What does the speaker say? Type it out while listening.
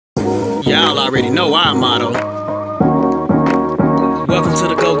already know our motto. Welcome to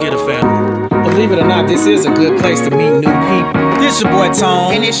the Go-Getter family. Believe it or not, this is a good place to meet new people. This your boy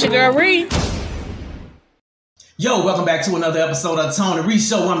Tone. And it's your girl Ree. Yo, welcome back to another episode of Tone and Ree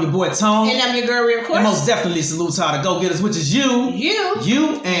Show. I'm your boy Tone. And I'm your girl Ree, of course. And most definitely salute to all the Go-Getters, which is you,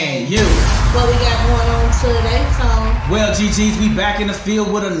 and you. What we got going on today, Tone? Well, GGs, we back in the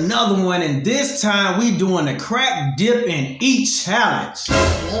field with another one, and this time we doing the crack, dip, and eat challenge.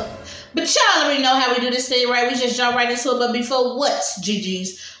 Yep. But y'all already know how we do this thing, right? We just jump right into it. But before what,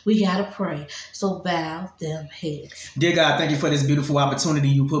 GGs? We gotta pray. So bow them heads. Dear God, thank you for this beautiful opportunity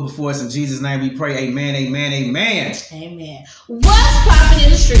you put before us. In Jesus' name we pray. Amen, amen, amen. Amen. What's popping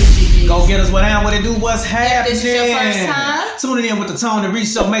in the streets, GGs? Go get us what down, what it do, what's happening. If this is your first time, tuning in with the Tone and Ree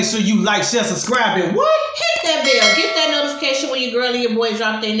Show. Make sure you like, share, subscribe, and what? Hit that bell. Get that notification when your girl and your boy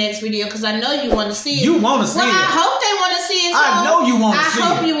drop their next video, because I know you want to see it. You want to see it. I hope they want to see it. I know you want to see it.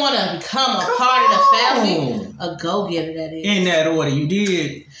 I hope you want to become a part of the family. A go-getter, that is. In that order, you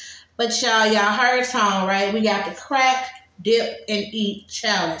did. But y'all heard Tone, right? We got the crack, dip, and eat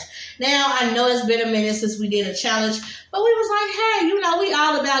challenge. Now, I know it's been a minute since we did a challenge, but we was like, hey, you know, we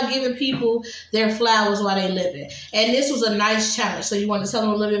all about giving people their flowers while they living. And this was a nice challenge. So you want to tell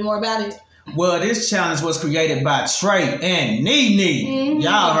them a little bit more about it? Well, this challenge was created by Trey and Nene.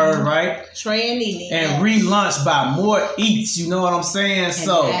 Y'all heard, right? Trey and Nene. And relaunched by more Eatz. You know what I'm saying? And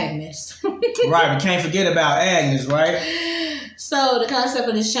so Agnes. Right, we can't forget about Agnes, right? So the concept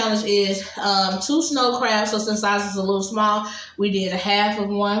of this challenge is 2 snow crabs. So since ours is a little small, we did a half of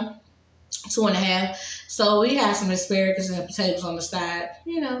one, 2.5. So we had some asparagus and potatoes on the side.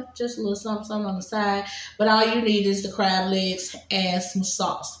 You know, just a little something on the side. But all you need is the crab legs and some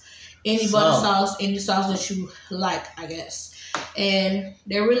sauce. Any butter sauce, any sauce that you like, I guess. And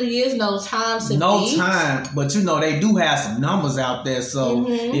there really is no time to beat. No time, but you know, they do have some numbers out there. So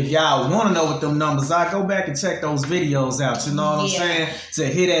if y'all want to know what them numbers are, go back and check those videos out. You know what I'm saying? To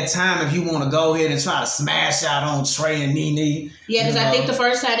hit that time if you want to go ahead and try to smash out on Trey and Nene. Yeah, because I think the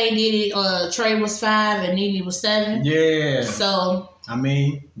first time they did it, Trey was 5 and Nene was 7. Yeah. So, I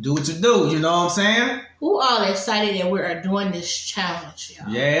mean, do what you do. You know what I'm saying? Who all excited that we are doing this challenge,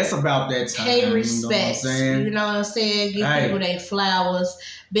 y'all? Yeah, it's about that time. Pay respect. You know what I'm saying? Give people their flowers.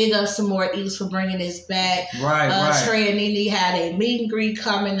 Big up some more Eatz for bringing this back. Right. Trey and Nene had a meet and greet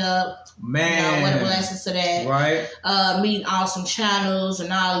coming up. Man. You know, what a blessing to that. Right. Meeting awesome channels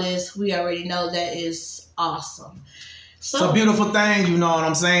and all this. We already know that is awesome. So, it's a beautiful thing, you know what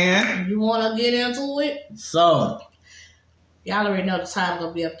I'm saying? You want to get into it? So, y'all already know the time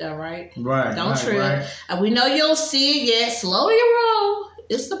gonna be up there, right? Right. Don't trip. And we know you don't see it yet. Slow your roll.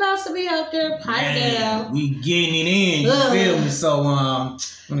 It's about to be out there. Pipe down. We getting it in. You feel me? So I'm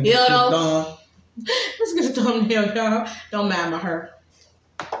gonna get let's get a thumbnail, y'all. Don't mind my hair.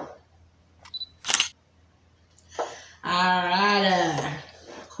 Alright.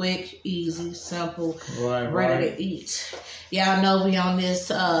 Quick, easy, simple, ready to eat. Y'all know we on this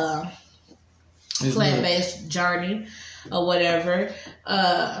plant-based journey or whatever,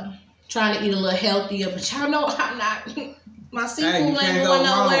 trying to eat a little healthier, but y'all know I'm not, my seafood ain't going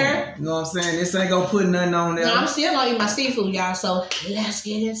nowhere. You know what I'm saying? This ain't gonna put nothing on there. No, I'm still gonna eat my seafood, y'all, so let's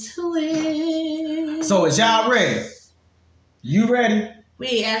get into it. So is y'all ready? You ready? We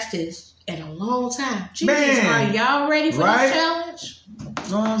ain't asked this in a long time. Jesus, man, are y'all ready for this challenge?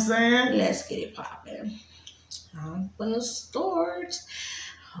 You know what I'm saying? Let's get it popping. I'm gonna start.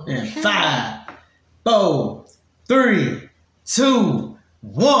 In 5, 4, 3, 2,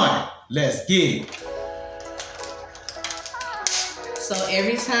 1. Let's get it. So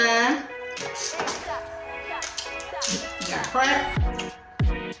every time you got crack.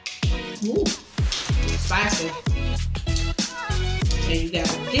 Ooh, spicy. And you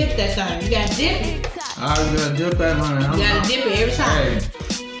gotta dip that thing. You gotta dip it. You gotta dip that money. You gotta dip it every time. Hey.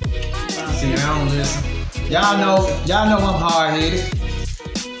 See, I don't listen. Y'all know I'm hard-headed.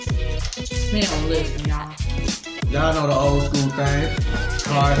 They don't listen, y'all. Y'all know the old school thing.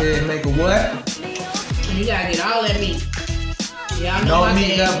 Hard-headed make a what? And you gotta get all that meat. Y'all know no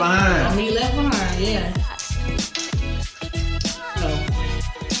meat left behind. No meat left behind, yeah. So,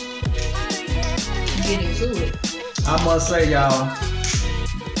 get into it. I must say, y'all,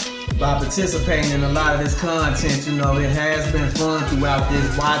 by participating in a lot of this content, you know, it has been fun throughout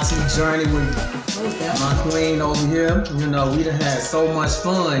this YT journey with my queen over here. You know, we done had so much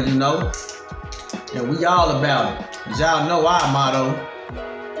fun, you know, and we all about it. As y'all know our motto.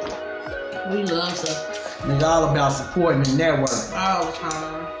 We love stuff. It's all about supporting the network. All the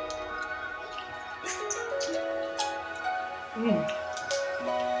time.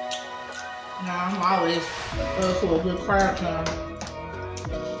 Nah, I'm always for a good crab time.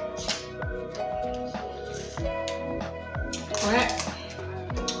 crack.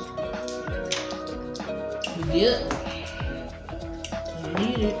 Yep. You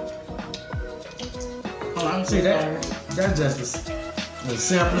need it. Oh, I'm See that? That's just the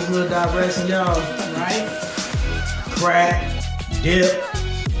simplest little direction, y'all. Right? Crack, dip,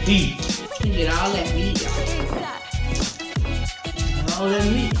 eat. You get all that meat, y'all. All that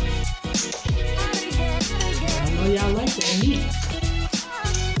meat. I know y'all like that meat.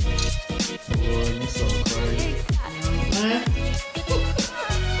 Boy, you so crazy.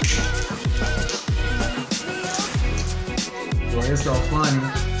 Boy, it's so funny.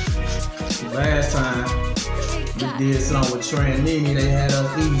 Last time we did something with Trey and Nene, they had us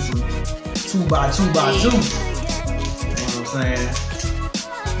eating some 2 by 2 by 2. You know what I'm saying?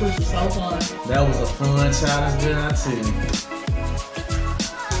 Which is so fun. That was a fun challenge, did I tell you?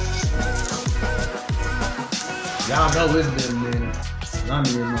 Y'all know it's been a minute. I'm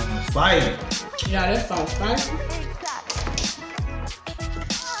in my fighting. Yeah, that sauce spicy.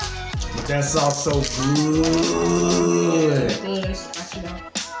 But that sauce so good. Good, spicy though.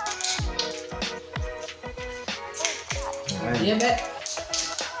 Right. Yeah, bet.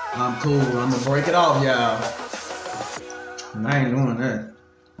 I'm cool. I'm gonna break it off, y'all. I ain't doing that.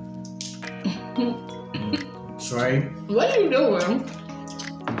 Trey. What are you doing?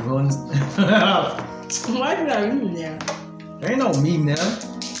 Why you got meat there? Ain't no meat now.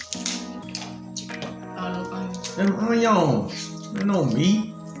 Oh, no funny. Them onions. Ain't no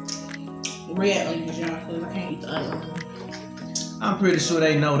meat. Red onions, y'all, because I can't eat the other onions. I'm pretty sure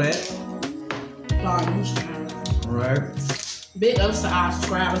they know that. Oh, you should. Right. Big ups to our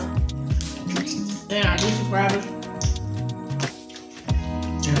subscribers. And our new subscribers.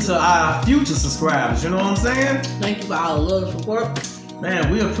 And to our future subscribers, you know what I'm saying? Thank you for all the love and support. Man,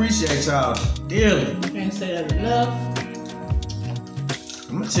 we appreciate y'all dearly. Can't say that enough.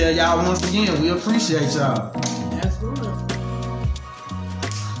 I'm gonna tell y'all once again, we appreciate y'all. That's good.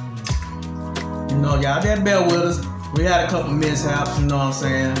 You know, y'all that bear with us. We had a couple mishaps, you know what I'm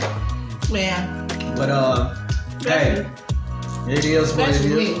saying? Man. But hey, it is what it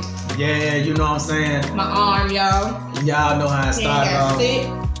Especially is. Yeah, you know what I'm saying? My arm, y'all. Y'all know how it started off. Sick.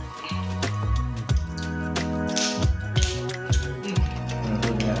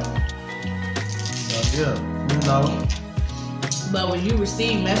 Yeah, you know. But when you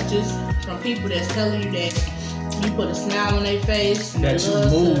receive messages from people that's telling you that you put a smile on their face, That you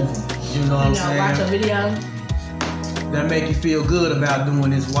move, you know what I'm saying? Watch a video. That make you feel good about doing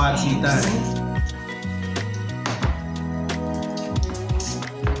this YT thing.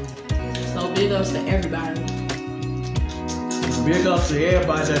 So big ups to everybody. Big ups to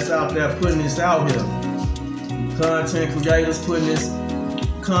everybody that's out there putting this out here. Content creators putting this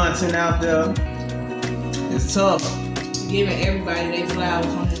content out there. It's tough. Giving everybody their flowers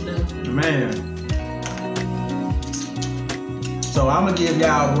on this day. Man. So I'm gonna give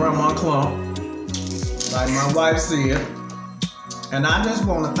y'all grandma clump, like my wife said. And I just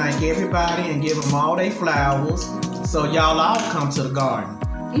wanna thank everybody and give them all their flowers so y'all all come to the garden.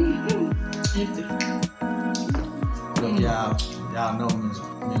 Look, y'all know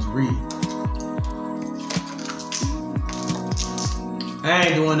Miss Reed. I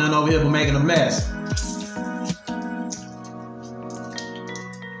ain't doing nothing over here but making a mess.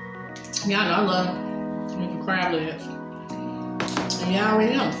 Y'all know I love making crab legs. And y'all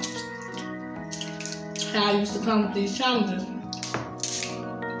already know how I used to come with these challenges.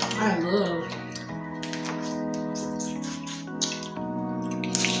 I love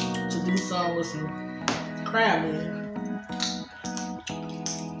to do something with some crab legs.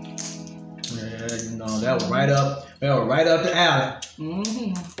 Yeah, you know, that was right up the alley.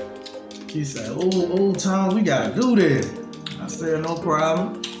 Mm-hmm. He said, ooh, Tom, we gotta do this. I said, no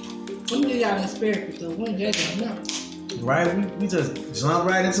problem. We did y'all in spirit because we ain't getting enough. Right? We just jump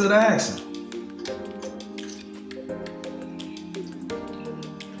right into the action.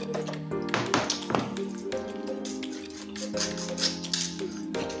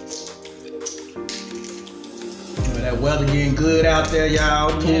 That weather getting good out there,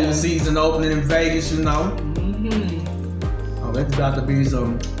 y'all. Pool season opening in Vegas, you know. Mm-hmm. Oh, it's about to be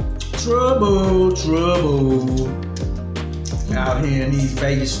some trouble out here in these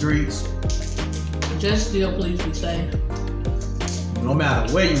Vegas streets. Just still please be safe. No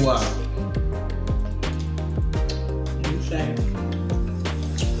matter where you are. Be safe.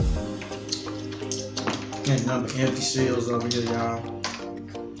 Ain't nothing but empty shells over here, y'all.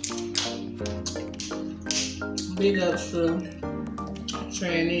 Big ups to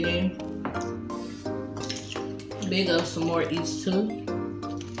Trey and Nene. Big ups to more Eatz too.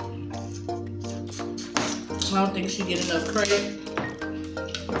 I don't think she get enough credit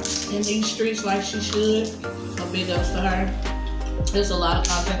in these streets like she should. So big ups to her. There's a lot of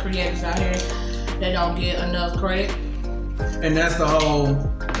content creators out here that don't get enough credit. And that's the whole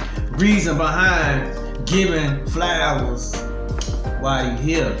reason behind giving flowers while you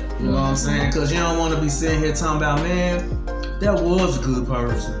here. You know what I'm saying? Because you don't want to be sitting here talking about, man, that was a good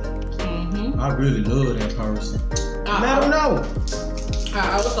person. I really love that person. Let them know.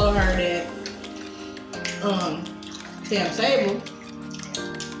 I also heard that Tim Sable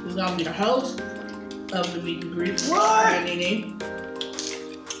was gonna be the host of the meet and greet. What?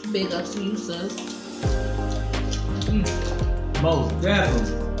 Big ups to you, sis. Most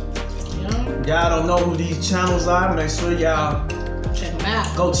definitely. Yeah. Y'all don't know who these channels are. Make sure y'all check them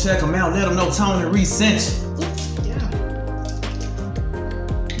out. Go check them out. Let them know Tony Reese sent you.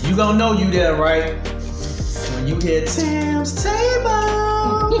 You gonna know you there, right? When you hear Tim's table.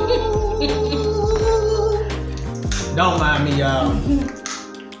 Don't mind me, y'all.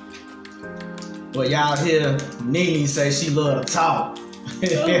 But y'all hear Nene say she love to talk.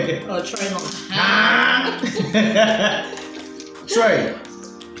 Trey. Trey,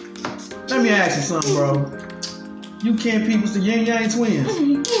 let me ask you something, bro. You Ken Peoples, the Yin Yang twins.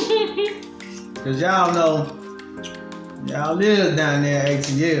 Cause y'all know, y'all live down there at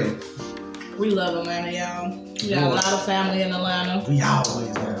ATL. We love Atlanta, y'all. We got a lot of family in Atlanta. We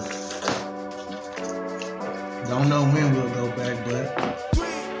always have. Don't know when we'll go back, but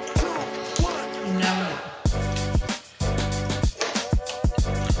you never know.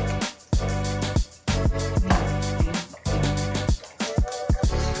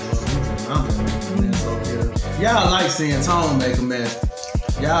 Y'all like seeing Tone make a mess.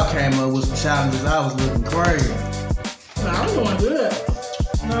 Y'all came up with some challenges. I was looking crazy. No, I'm doing good.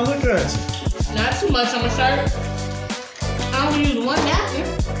 No, look at you. Not too much on my shirt. I only use one napkin.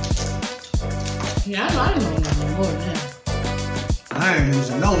 Yeah, I know more than that. I ain't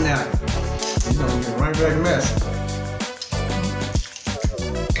using no napkin. You gonna get right back messy.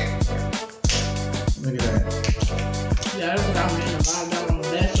 Look at that. Yeah, that's what I mean about on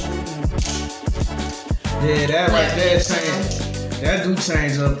vegetables. Yeah, that right there change. That do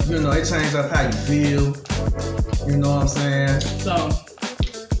change up. You know, it changes up how you feel. You know what I'm saying? So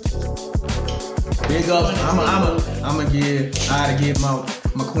big up. I'ma give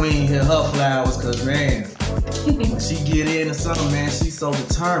my queen here her flowers, cause man, when she get into something, man, she's so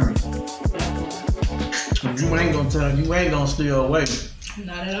determined. You ain't gonna steal away.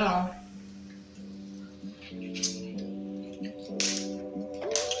 Not at all.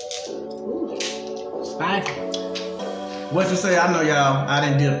 Ooh, spicy. What you say? I know y'all. I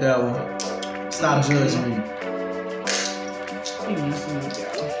didn't dip that one. Stop judging me.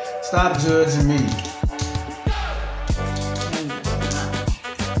 Stop judging me.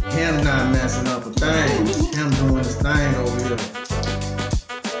 Him not messing up a thing. Him doing his thing over here.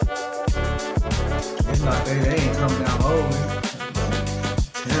 It's like they ain't coming down holy.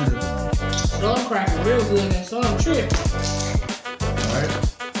 Tender. Some cracking real good and some tripping. Alright.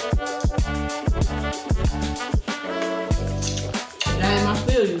 Damn, I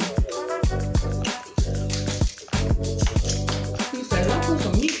feel you. He said, I put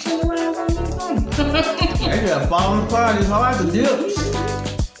some meat in around on this. They got falling apart. It's hard to dip.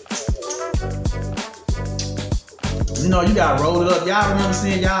 You know, you gotta roll it up. Y'all remember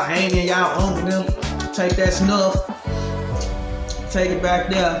seeing y'all auntie and y'all uncle them take that snuff, take it back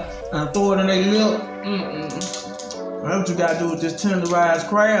there, and throw it in their lip. That's what you gotta do with this tenderized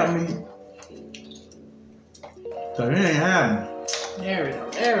crab meat. So it ain't happening. There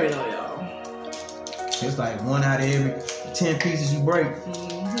we go, y'all. It's like 1 out of every 10 pieces you break.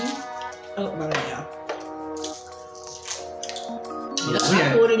 Oh, my bad, y'all. I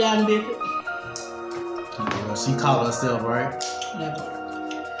pulled it out and dip it. She caught herself, right? Never.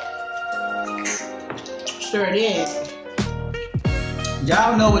 Sure did.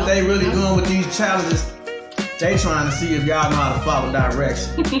 Y'all know what they really doing with these challenges? They trying to see if y'all know how to follow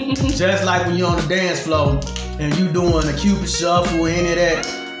direction. Just like when you're on the dance floor and you doing the Cupid shuffle or any of that.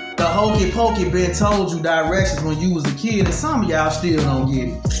 The hokey pokey been told you directions when you was a kid, and some of y'all still don't get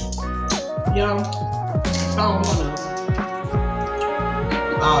it. Yo, I don't wanna.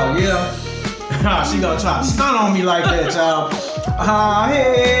 Oh yeah. She gonna try to stun on me like that, y'all. Oh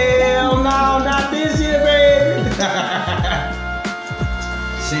hell no, not this year, baby.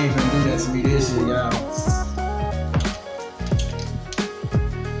 She ain't finna do that to me this year, y'all.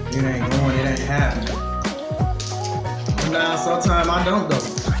 It ain't going, it ain't happening. And now sometimes I don't though.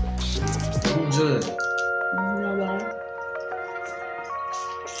 Who judge? Nobody.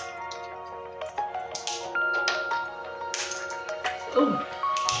 Ooh.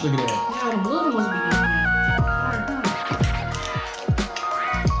 Look at that. Yeah, the blood must be in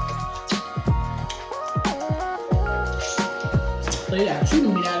there. So you got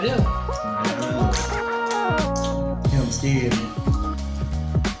shooting me out of there. Him scared me.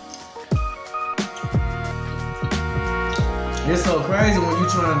 It's so crazy when you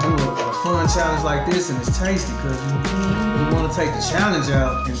try to do a fun challenge like this and it's tasty because you want to take the challenge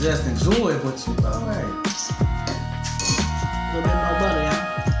out and just enjoy it, but you, all right. A little bit more butter, y'all.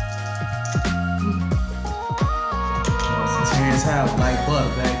 Sometimes have like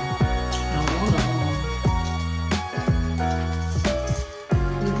butter, baby.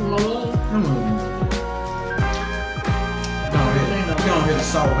 Don't hit the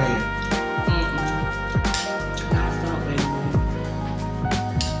salt, baby.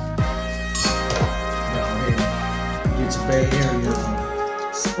 Get your Bay Area.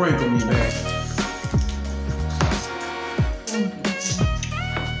 Sprinkle me back.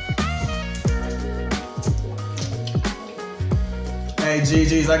 Hey,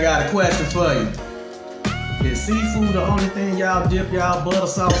 GGs, I got a question for you. Is seafood the only thing y'all dip y'all butter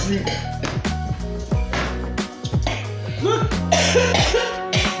sauce in? Look.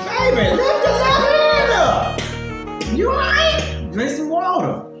 Baby, lift your left hand up. You alright? Drink some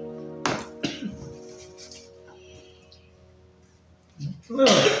water.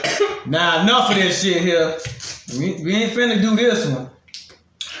 Look. Now, enough of this shit here. We ain't finna do this one.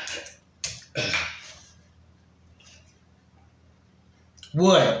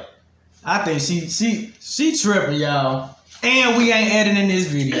 What? I think she tripping, y'all. And we ain't editing this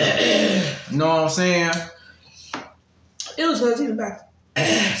video. You know what I'm saying? It was gonna take back.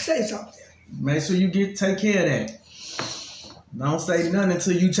 Say something. Make sure you take care of that. Don't say nothing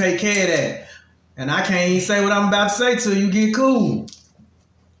until you take care of that. And I can't even say what I'm about to say till you get cool.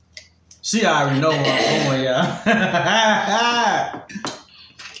 She already know where I'm going, y'all.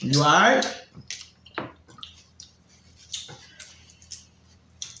 You alright?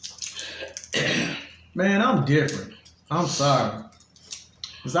 Man, I'm different. I'm sorry.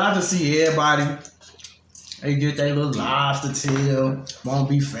 Cause I just see everybody, they get their little lobster tail, won't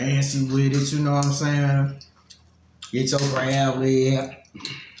be fancy with it, you know what I'm saying? Get your crab leg,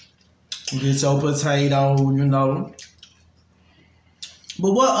 get your potato, you know.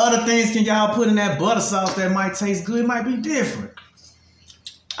 But what other things can y'all put in that butter sauce that might taste good, might be different?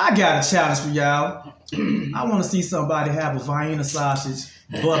 I got a challenge for y'all. I want to see somebody have a Vienna sausage,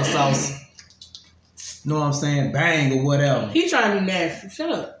 butter sauce. Know what I'm saying? Bang or whatever. He trying to be nasty.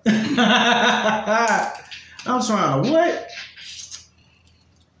 Shut up. I'm trying to what?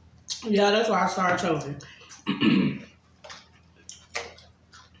 Yeah, that's why I started choking.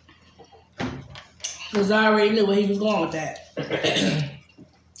 Because I already knew where he was going with that.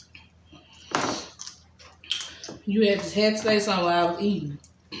 You had to say something while I was eating.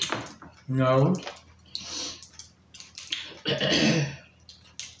 No.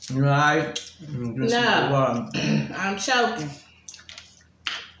 You alright? No. I'm choking.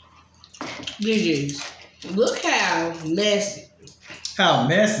 GG's. Look how messy. How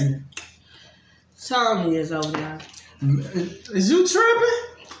messy? Tommy is over there. Is you tripping?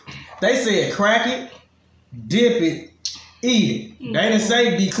 They said crack it, dip it, eat it. Mm-hmm. They didn't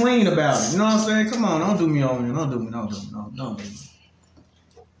say be clean about it. You know what I'm saying? Come on, don't do me over here. Don't do me.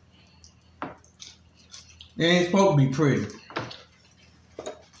 It ain't supposed to be pretty.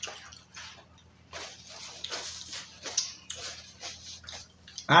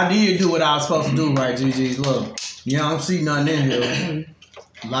 I did do what I was supposed to do, right, GG's? Look, you don't see nothing in here.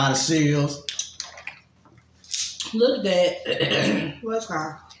 A lot of shells. Look at that. What's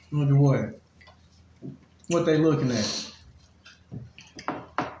called? Look at what? What they looking at?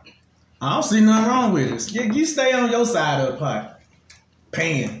 I don't see nothing wrong with it. You stay on your side of the pot.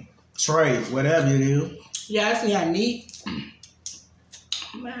 Pan, tray, whatever it is. Yeah, I see how neat.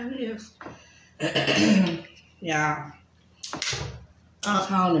 Man, it is. Yeah. It's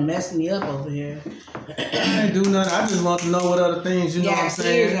trying to mess me up over here. I ain't do nothing. I just want to know what other things, you know what I'm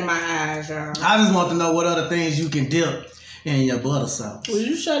saying? Tears in my eyes, y'all. I just want to know what other things you can dip in your butter sauce. Will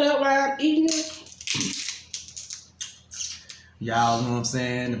you shut up while I'm eating it? Y'all know what I'm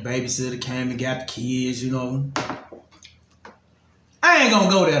saying? The babysitter came and got the kids, you know. I ain't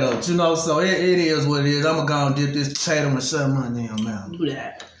gonna go that up, you know, so it is what it is. I'm gonna dip this potato and shut my damn mouth. Do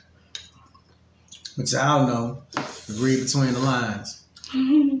that. But y'all know, read between the lines.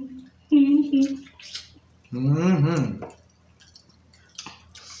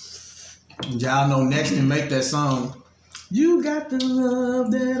 Y'all know next to make that song, you got the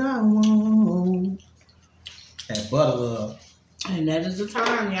love that I want. That butter love. And that is the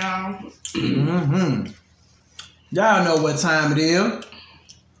time, y'all. Y'all know what time it is.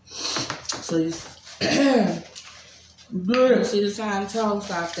 So you good. See the time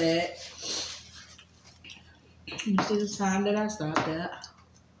toast out that. You see the time that I stopped at.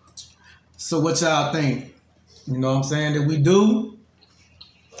 So what y'all think? You know what I'm saying? That we do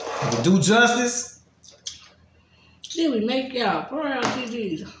justice? Did we make y'all proud,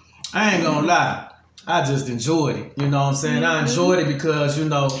 GGs? I ain't gonna lie. I just enjoyed it. You know what I'm saying? I enjoyed it because, you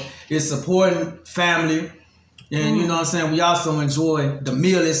know, it's supporting family. And you know what I'm saying? We also enjoy the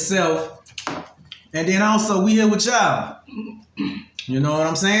meal itself. And then also we here with y'all. You know what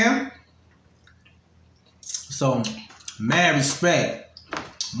I'm saying? So, mad respect.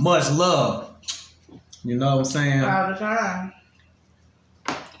 Much love. You know what I'm saying? All the time.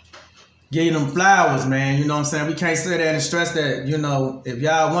 Give them flowers, man. You know what I'm saying? We can't sit there and stress that, you know, if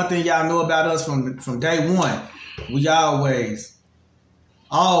y'all, one thing y'all know about us from day one, we always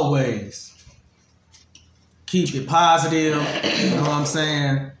keep it positive. You know what I'm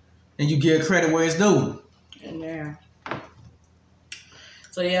saying? And you give credit where it's due. Amen.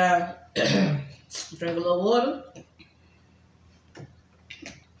 So yeah, drink a little water.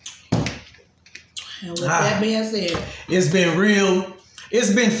 And with that being said, it's been real.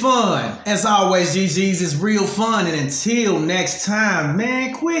 It's been fun. As always, GG's, it's real fun. And until next time,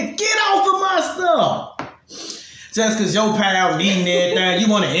 man, quit. Get off of my stuff. Just because your pal eating everything, you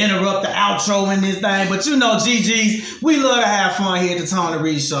want to interrupt the outro in this thing. But you know, GG's, we love to have fun here at the Tony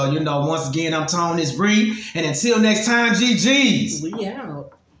Reed Show. You know, once again, I'm Tony Reed. And until next time, GG's. We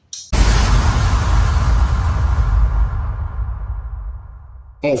out.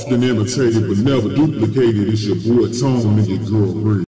 Often imitated but never duplicated. It's your boy Tone, nigga, girl, Reed.